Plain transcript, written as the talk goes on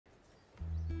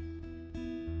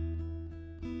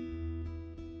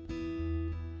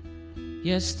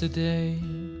Yesterday,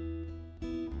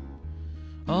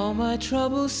 all my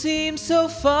troubles seem so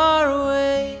far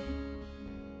away.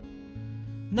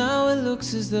 Now it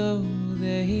looks as though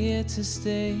they're here to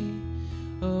stay.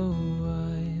 Oh,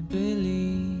 I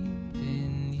believed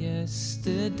in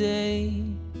yesterday.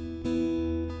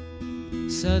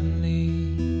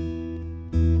 Suddenly,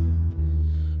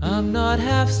 I'm not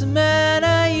half the man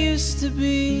I used to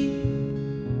be.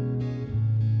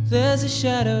 There's a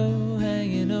shadow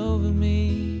hanging over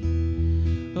me.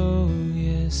 Oh,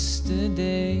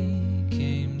 yesterday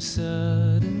came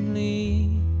suddenly.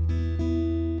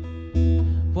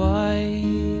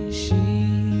 Why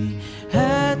she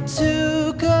had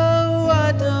to go,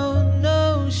 I don't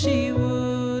know, she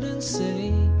wouldn't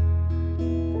say.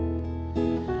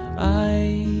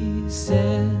 I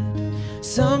said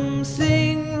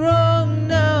something wrong,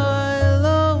 now I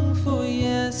long for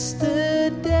yesterday.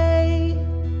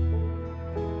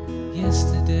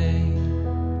 Yesterday,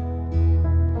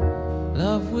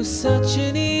 love was such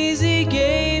an easy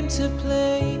game to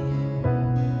play.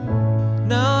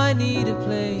 Now I need a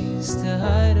place to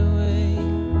hide away.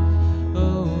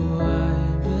 Oh, I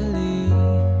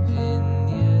believe in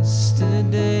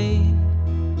yesterday.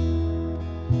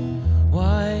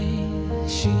 Why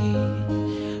she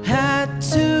had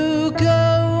to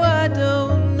go, I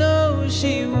don't know,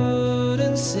 she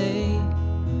wouldn't say.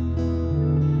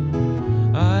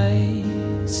 I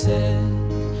said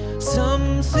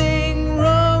something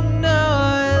wrong, now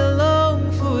I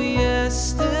long for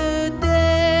yesterday.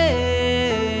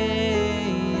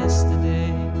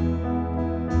 Yesterday,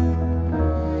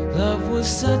 love was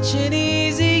such an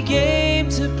easy game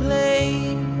to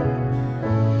play.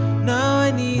 Now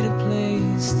I need a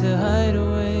place to hide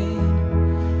away.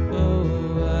 Oh,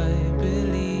 I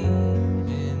believe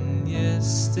in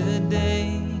yesterday.